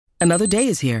Another day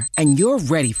is here, and you're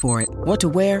ready for it. What to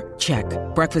wear? Check.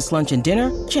 Breakfast, lunch, and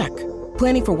dinner? Check.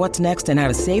 Planning for what's next and how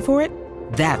to save for it?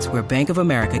 That's where Bank of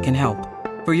America can help.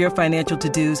 For your financial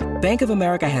to-dos, Bank of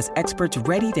America has experts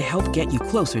ready to help get you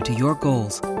closer to your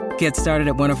goals. Get started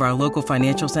at one of our local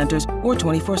financial centers or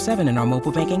 24/7 in our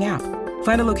mobile banking app.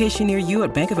 Find a location near you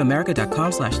at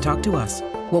bankofamerica.com/talktous.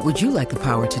 What would you like the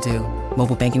power to do?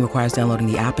 Mobile banking requires downloading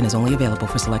the app and is only available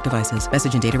for select devices.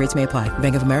 Message and data rates may apply.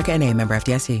 Bank of America N.A., member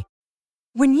FDIC.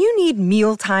 When you need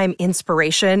mealtime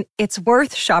inspiration, it's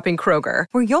worth shopping Kroger,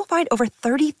 where you'll find over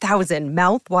 30,000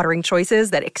 mouth-watering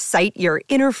choices that excite your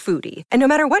inner foodie. And no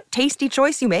matter what tasty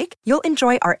choice you make, you'll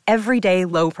enjoy our everyday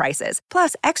low prices,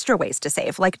 plus extra ways to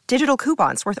save, like digital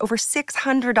coupons worth over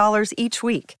 $600 each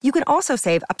week. You can also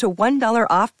save up to $1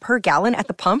 off per gallon at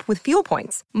the pump with fuel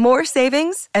points. More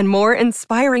savings and more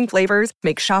inspiring flavors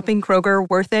make shopping Kroger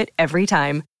worth it every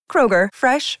time. Kroger,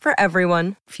 fresh for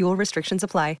everyone. Fuel restrictions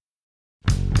apply.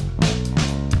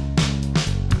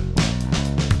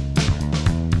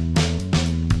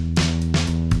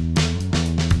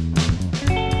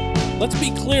 Let's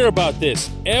be clear about this.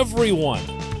 Everyone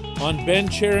on Ben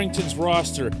Cherington's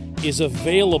roster is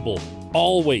available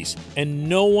always, and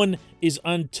no one is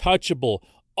untouchable.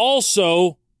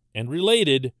 Also, and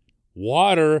related,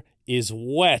 water is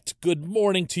wet. Good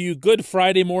morning to you. Good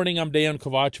Friday morning. I'm Dejan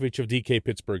Kovacevic of DK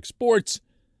Pittsburgh Sports.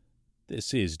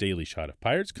 This is Daily Shot of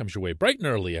Pirates. Comes your way bright and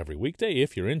early every weekday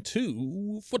if you're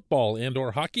into football and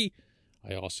or hockey.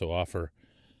 I also offer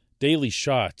daily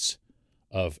shots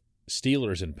of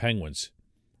Steelers and Penguins,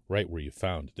 right where you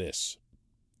found this.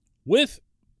 With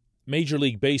Major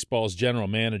League Baseball's general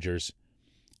managers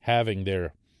having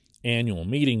their annual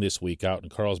meeting this week out in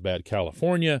Carlsbad,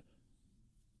 California,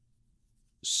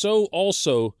 so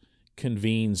also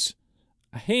convenes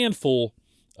a handful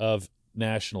of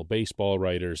national baseball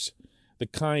writers, the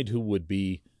kind who would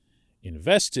be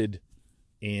invested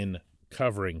in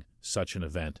covering such an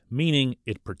event, meaning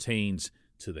it pertains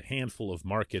to the handful of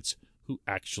markets who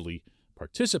actually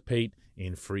participate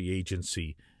in free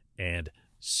agency and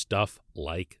stuff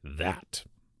like that.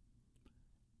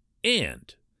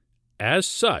 And as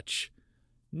such,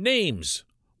 names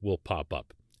will pop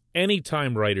up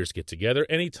anytime writers get together,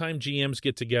 anytime GMs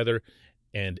get together,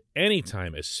 and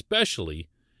anytime, especially,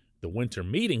 the winter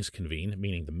meetings convene,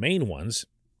 meaning the main ones,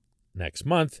 next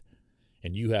month,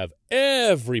 and you have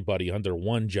everybody under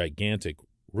one gigantic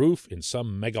roof in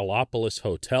some megalopolis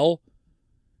hotel,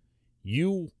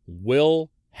 you will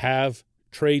have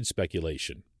trade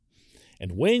speculation.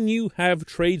 And when you have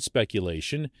trade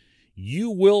speculation, you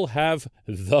will have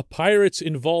the Pirates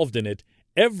involved in it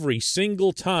every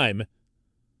single time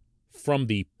from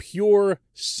the pure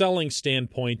selling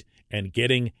standpoint and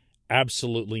getting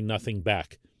absolutely nothing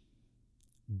back.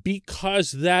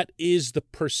 Because that is the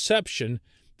perception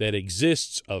that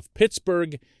exists of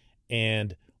Pittsburgh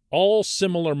and all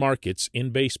similar markets in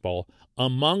baseball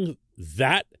among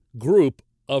that group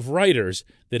of writers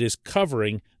that is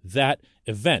covering that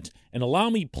event. And allow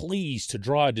me, please, to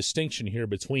draw a distinction here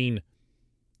between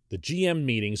the GM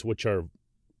meetings, which are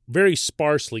very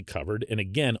sparsely covered, and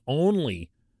again, only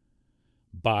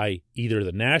by either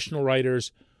the national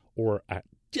writers or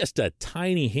just a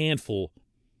tiny handful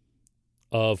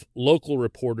of local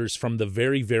reporters from the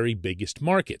very, very biggest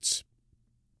markets.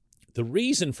 The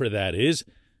reason for that is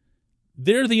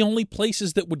they're the only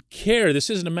places that would care. This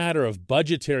isn't a matter of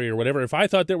budgetary or whatever. If I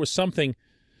thought there was something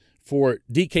for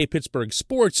DK Pittsburgh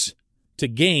Sports to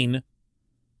gain,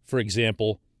 for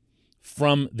example,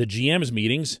 from the GM's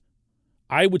meetings,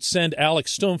 I would send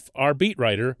Alex Stumpf, our beat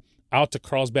writer, out to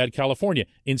Carlsbad, California.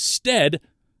 Instead,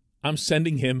 I'm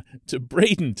sending him to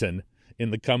Bradenton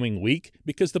in the coming week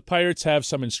because the Pirates have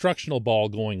some instructional ball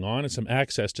going on and some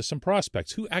access to some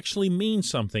prospects who actually mean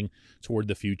something toward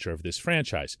the future of this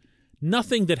franchise.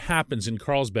 Nothing that happens in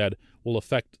Carlsbad will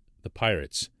affect the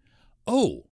Pirates.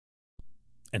 Oh,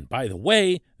 and by the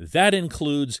way, that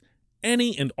includes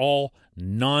any and all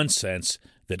nonsense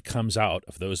that comes out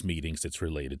of those meetings that's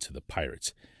related to the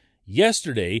Pirates.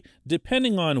 Yesterday,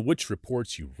 depending on which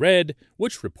reports you read,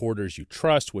 which reporters you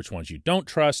trust, which ones you don't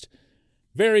trust,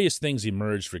 various things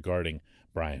emerged regarding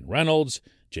Brian Reynolds,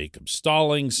 Jacob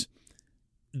Stallings.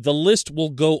 The list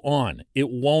will go on. It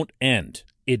won't end.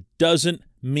 It doesn't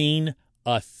mean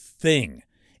a thing.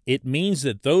 It means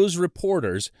that those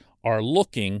reporters are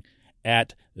looking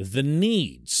at the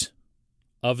needs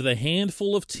of the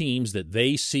handful of teams that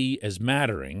they see as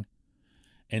mattering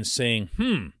and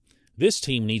saying, this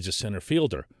team needs a center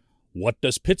fielder. What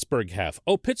does Pittsburgh have?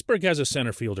 Oh, Pittsburgh has a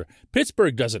center fielder.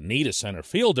 Pittsburgh doesn't need a center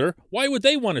fielder. Why would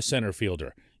they want a center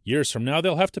fielder? Years from now,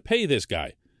 they'll have to pay this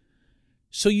guy.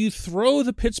 So you throw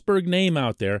the Pittsburgh name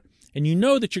out there, and you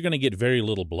know that you're going to get very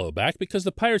little blowback because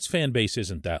the Pirates fan base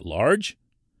isn't that large.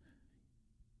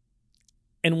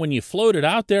 And when you float it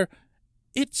out there,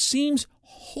 it seems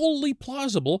wholly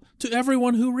plausible to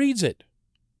everyone who reads it.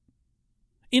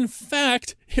 In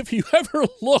fact, if you ever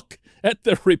look at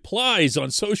the replies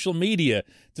on social media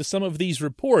to some of these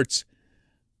reports,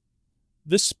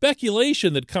 the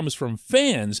speculation that comes from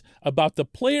fans about the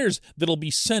players that'll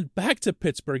be sent back to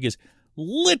Pittsburgh is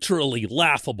literally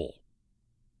laughable.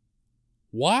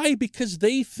 Why? Because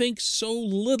they think so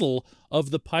little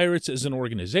of the Pirates as an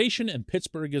organization and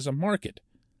Pittsburgh as a market.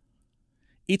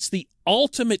 It's the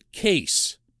ultimate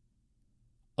case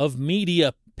of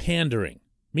media pandering,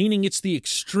 meaning it's the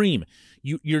extreme.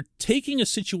 You're taking a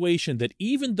situation that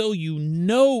even though you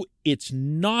know it's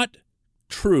not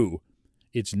true,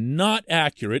 it's not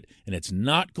accurate, and it's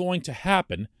not going to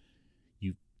happen,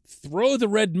 you throw the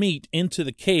red meat into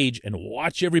the cage and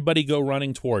watch everybody go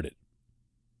running toward it.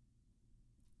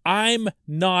 I'm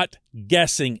not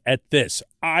guessing at this.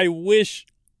 I wish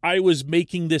I was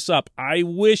making this up. I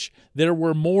wish there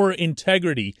were more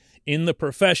integrity in the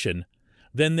profession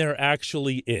than there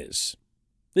actually is.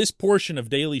 This portion of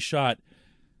Daily Shot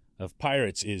of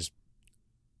Pirates is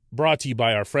brought to you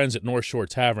by our friends at North Shore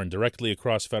Tavern, directly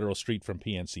across Federal Street from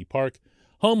PNC Park,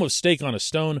 home of Steak on a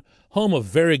Stone, home of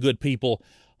very good people,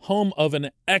 home of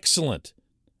an excellent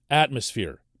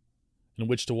atmosphere in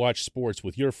which to watch sports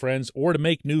with your friends or to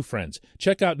make new friends.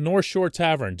 Check out North Shore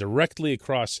Tavern, directly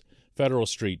across Federal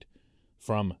Street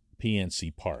from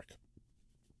PNC Park.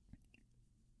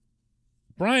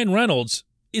 Bryan Reynolds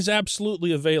is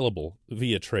absolutely available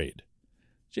via trade.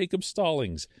 Jacob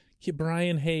Stallings,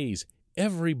 Brian Hayes,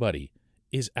 everybody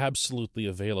is absolutely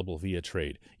available via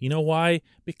trade. You know why?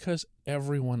 Because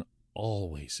everyone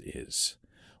always is.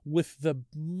 With the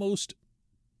most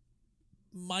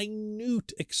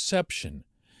minute exception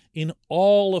in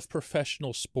all of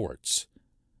professional sports,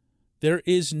 there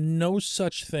is no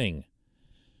such thing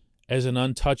as an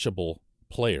untouchable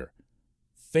player.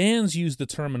 Fans use the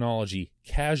terminology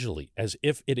casually, as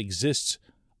if it exists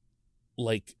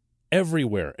like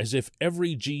everywhere, as if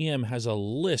every GM has a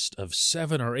list of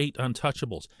 7 or 8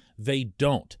 untouchables. They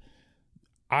don't.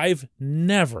 I've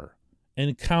never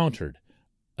encountered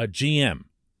a GM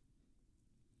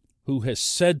who has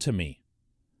said to me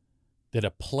that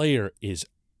a player is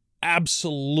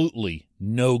absolutely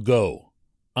no-go,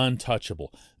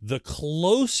 untouchable. The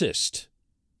closest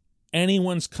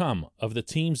anyone's come of the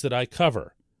teams that I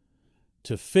cover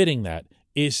to fitting that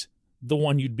is the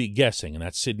one you'd be guessing, and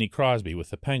that's Sidney Crosby with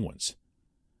the Penguins.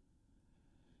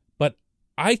 But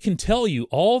I can tell you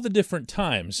all the different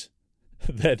times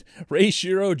that Ray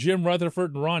Shero, Jim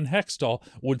Rutherford, and Ron Hextall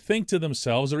would think to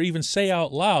themselves or even say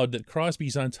out loud that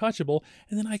Crosby's untouchable.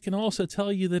 And then I can also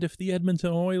tell you that if the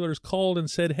Edmonton Oilers called and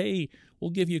said, hey,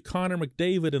 we'll give you Connor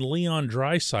McDavid and Leon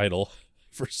Draisaitl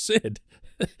for Sid,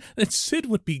 then Sid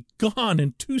would be gone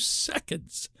in 2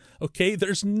 seconds. Okay?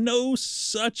 There's no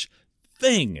such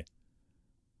thing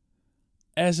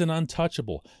as an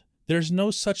untouchable. There's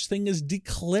no such thing as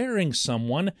declaring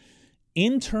someone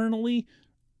internally,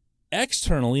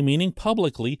 externally, meaning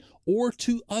publicly, or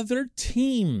to other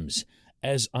teams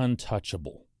as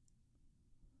untouchable.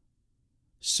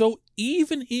 So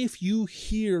even if you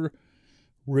hear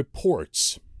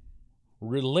reports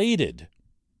related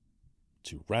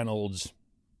to Reynolds,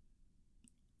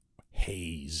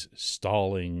 Hayes,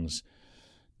 Stallings,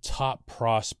 top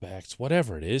prospects,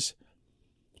 whatever it is,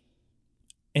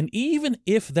 and even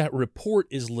if that report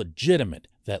is legitimate,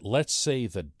 that let's say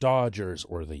the Dodgers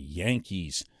or the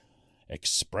Yankees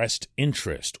expressed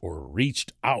interest or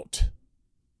reached out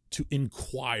to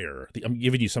inquire. I'm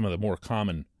giving you some of the more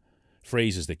common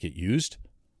phrases that get used.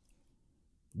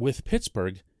 With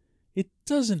Pittsburgh, it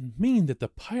doesn't mean that the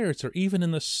Pirates are even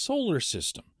in the solar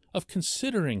system of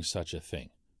considering such a thing.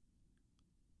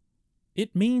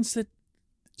 It means that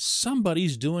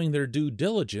somebody's doing their due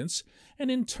diligence,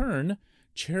 and in turn,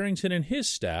 Cherington and his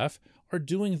staff are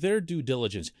doing their due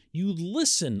diligence. You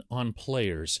listen on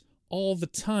players all the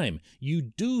time. You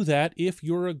do that if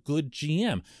you're a good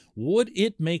GM. Would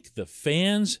it make the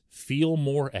fans feel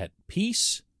more at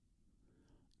peace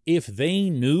if they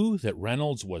knew that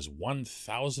Reynolds was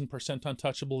 1,000%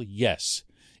 untouchable? Yes.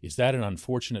 Is that an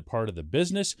unfortunate part of the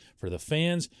business for the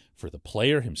fans, for the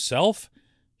player himself?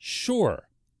 Sure.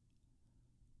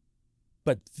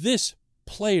 But this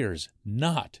player's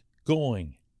not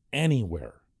going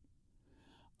anywhere.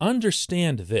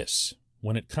 Understand this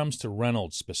when it comes to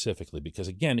Reynolds specifically, because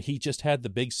again, he just had the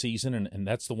big season, and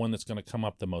that's the one that's going to come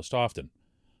up the most often.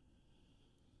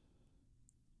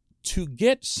 To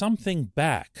get something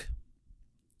back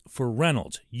for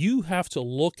Reynolds, you have to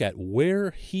look at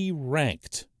where he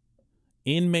ranked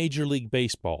in Major League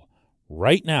Baseball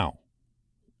right now,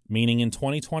 meaning in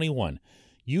 2021.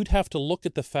 You'd have to look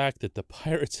at the fact that the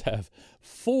Pirates have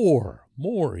 4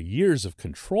 more years of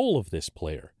control of this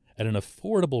player at an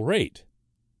affordable rate.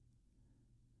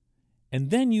 And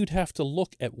then you'd have to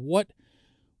look at what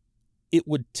it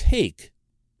would take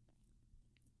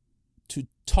to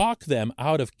talk them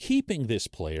out of keeping this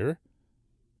player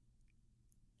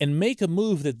and make a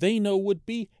move that they know would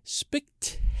be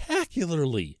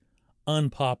spectacularly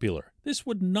unpopular. This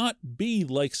would not be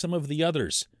like some of the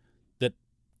others that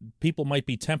people might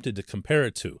be tempted to compare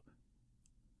it to.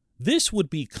 This would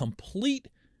be complete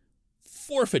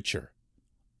forfeiture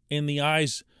in the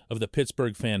eyes of the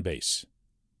Pittsburgh fan base,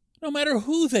 no matter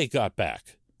who they got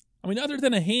back. I mean, other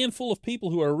than a handful of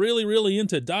people who are really, really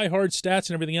into diehard stats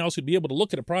and everything else who'd be able to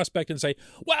look at a prospect and say,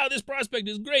 wow, this prospect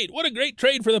is great. What a great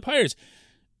trade for the Pirates.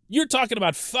 You're talking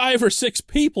about 5 or 6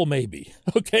 people maybe,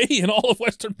 okay, in all of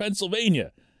Western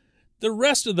Pennsylvania. The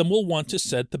rest of them will want to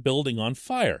set the building on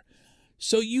fire.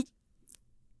 So you've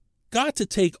got to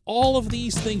take all of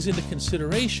these things into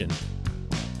consideration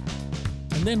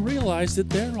and then realize that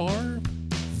there are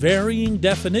varying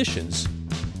definitions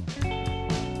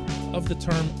of the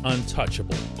term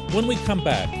untouchable. When we come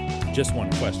back, just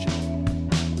one question.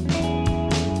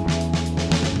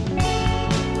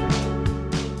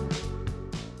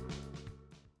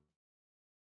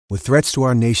 With threats to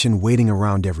our nation waiting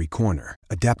around every corner,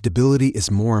 adaptability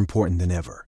is more important than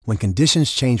ever. When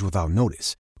conditions change without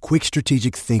notice, quick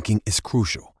strategic thinking is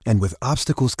crucial. And with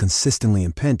obstacles consistently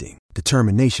impending,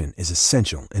 determination is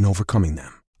essential in overcoming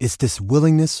them. It's this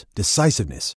willingness,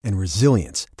 decisiveness, and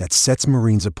resilience that sets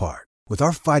Marines apart. With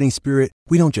our fighting spirit,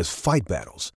 we don't just fight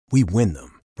battles, we win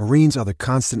them. Marines are the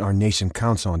constant our nation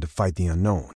counts on to fight the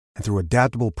unknown. And through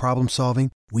adaptable problem solving,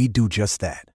 we do just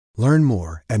that. Learn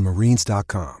more at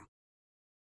marines.com.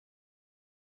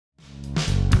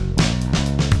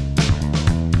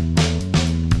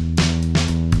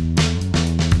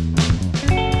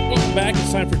 Welcome back.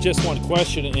 It's time for Just One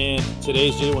Question, and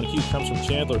today's J1Q comes from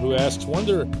Chandler, who asks,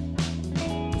 wonder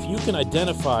if you can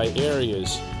identify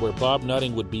areas where Bob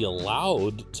Nutting would be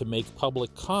allowed to make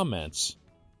public comments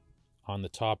on the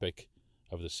topic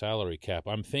of the salary cap.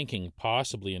 I'm thinking,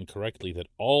 possibly incorrectly, that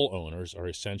all owners are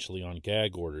essentially on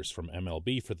gag orders from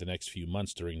MLB for the next few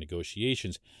months during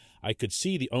negotiations. I could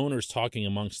see the owners talking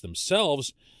amongst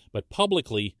themselves, but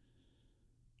publicly,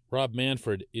 Rob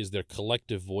Manfred is their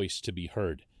collective voice to be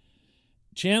heard.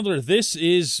 Chandler, this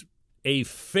is a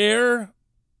fair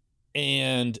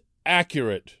and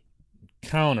accurate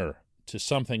counter to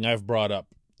something I've brought up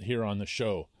here on the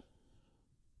show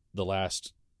the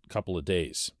last couple of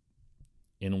days,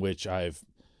 in which I've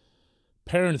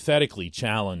parenthetically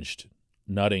challenged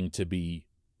Nutting to be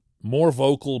more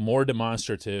vocal, more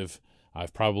demonstrative.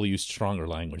 I've probably used stronger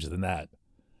language than that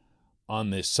on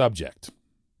this subject.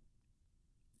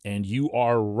 And you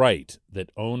are right that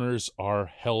owners are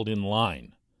held in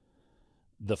line.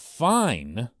 The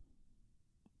fine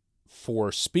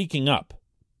for speaking up,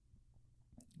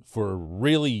 for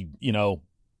really,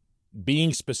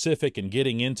 being specific and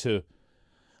getting into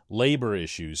labor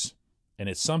issues, and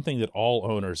it's something that all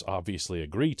owners obviously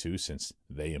agree to since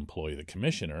they employ the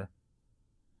commissioner,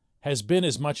 has been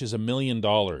as much as $1 million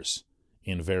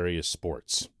in various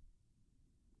sports.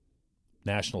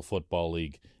 National Football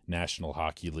League, National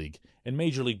Hockey League, and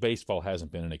Major League Baseball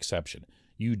hasn't been an exception.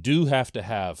 You do have to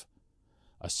have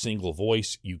a single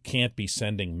voice. You can't be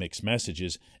sending mixed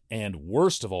messages. And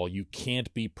worst of all, you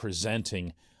can't be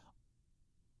presenting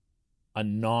a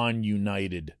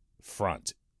non-united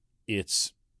front.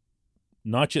 It's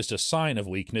not just a sign of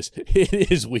weakness,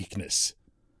 it is weakness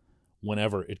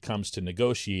whenever it comes to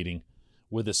negotiating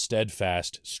with a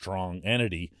steadfast, strong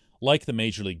entity like the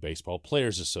Major League Baseball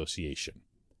Players Association.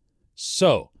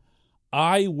 So,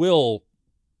 I will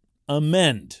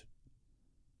amend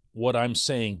what I'm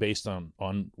saying based on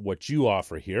what you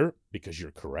offer here, because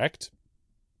you're correct,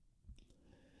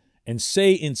 and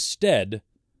say instead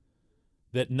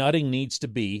that Nutting needs to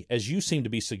be, as you seem to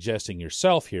be suggesting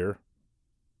yourself here,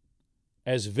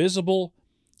 as visible,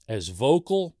 as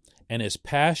vocal, and as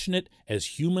passionate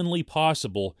as humanly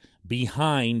possible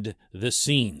behind the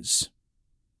scenes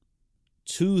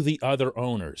to the other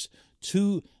owners,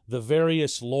 to the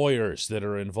various lawyers that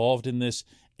are involved in this,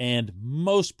 and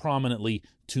most prominently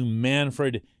to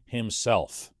Manfred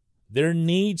himself. There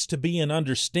needs to be an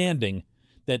understanding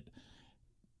that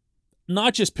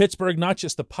not just Pittsburgh, not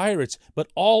just the Pirates, but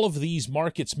all of these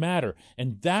markets matter.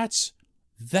 And that's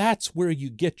where you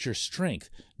get your strength,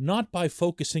 not by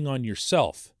focusing on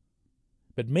yourself,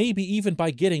 but maybe even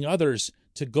by getting others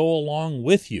to go along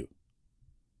with you.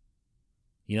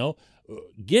 You know,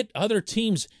 get other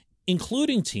teams,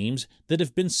 including teams that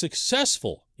have been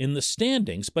successful in the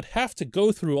standings but have to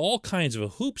go through all kinds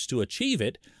of hoops to achieve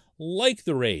it, like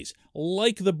the Rays,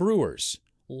 like the Brewers,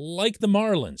 like the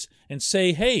Marlins, and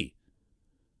say, hey,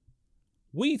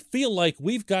 we feel like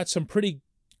we've got some pretty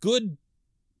good,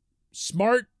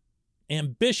 smart,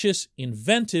 ambitious,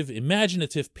 inventive,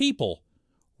 imaginative people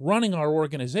running our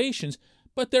organizations,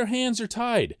 but their hands are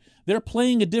tied. They're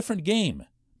playing a different game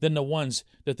than the ones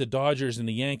that the Dodgers and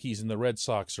the Yankees and the Red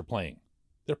Sox are playing.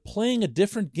 They're playing a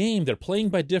different game. They're playing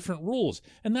by different rules,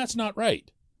 and that's not right.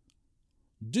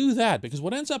 Do that, because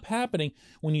what ends up happening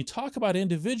when you talk about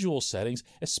individual settings,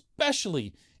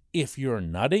 especially if you're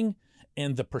nutting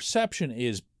and the perception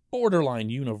is borderline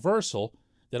universal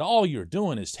that all you're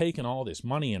doing is taking all this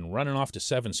money and running off to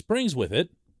Seven Springs with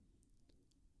it,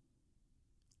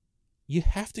 you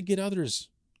have to get others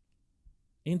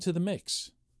into the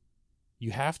mix.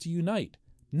 You have to unite.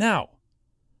 Now,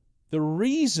 the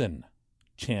reason,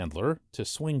 Chandler, to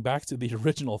swing back to the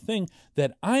original thing,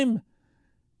 that I'm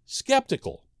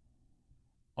skeptical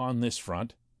on this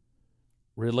front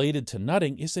related to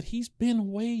nutting is that he's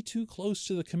been way too close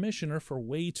to the commissioner for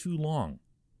way too long.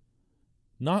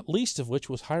 Not least of which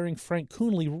was hiring Frank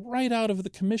Coonelly right out of the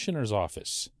commissioner's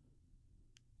office.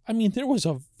 I mean, there was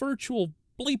a virtual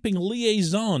bleeping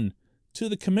liaison to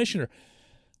the commissioner.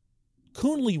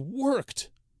 Coonelly worked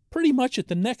pretty much at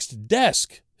the next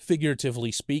desk,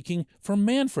 figuratively speaking, for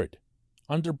Manfred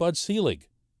under Bud Selig.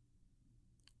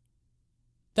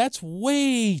 That's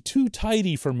way too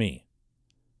tidy for me.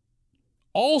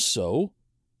 Also,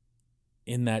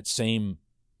 in that same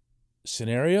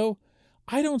scenario,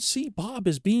 I don't see Bob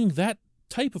as being that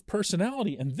type of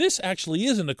personality. And this actually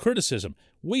isn't a criticism.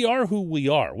 We are who we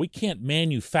are. We can't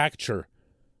manufacture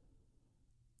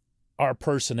our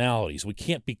personalities. We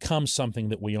can't become something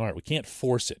that we aren't. We can't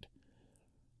force it.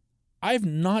 I've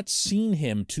not seen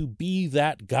him to be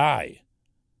that guy,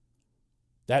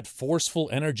 that forceful,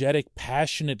 energetic,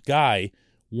 passionate guy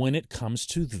when it comes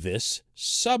to this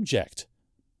subject.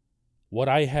 What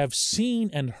I have seen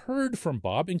and heard from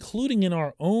Bob, including in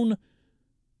our own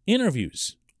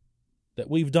interviews that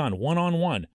we've done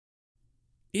one-on-one,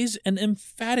 is an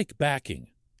emphatic backing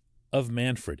of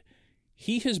Manfred.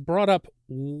 He has brought up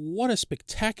what a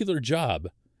spectacular job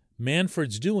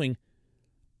Manfred's doing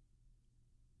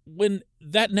when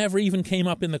that never even came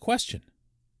up in the question.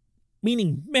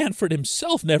 Meaning Manfred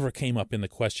himself never came up in the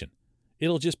question.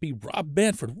 It'll just be Rob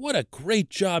Manfred. What a great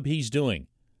job he's doing.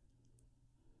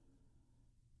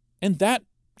 And that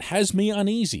has me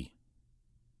uneasy.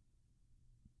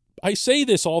 I say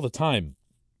this all the time.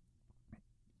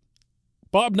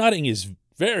 Bob Nutting is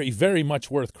very, very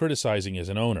much worth criticizing as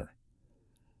an owner.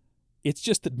 It's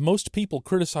just that most people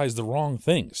criticize the wrong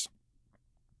things.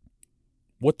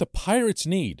 What the Pirates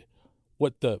need,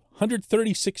 what the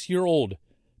 136-year-old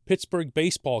Pittsburgh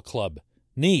Baseball Club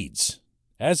needs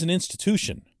as an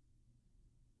institution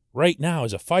right now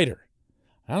as a fighter,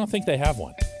 I don't think they have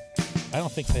one.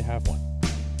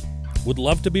 Would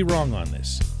love to be wrong on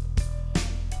this.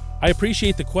 I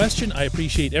appreciate the question. I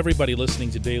appreciate everybody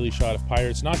listening to Daily Shot of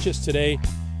Pirates, not just today,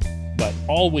 but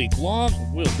all week long.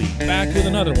 We'll be back with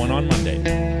another one on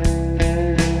Monday.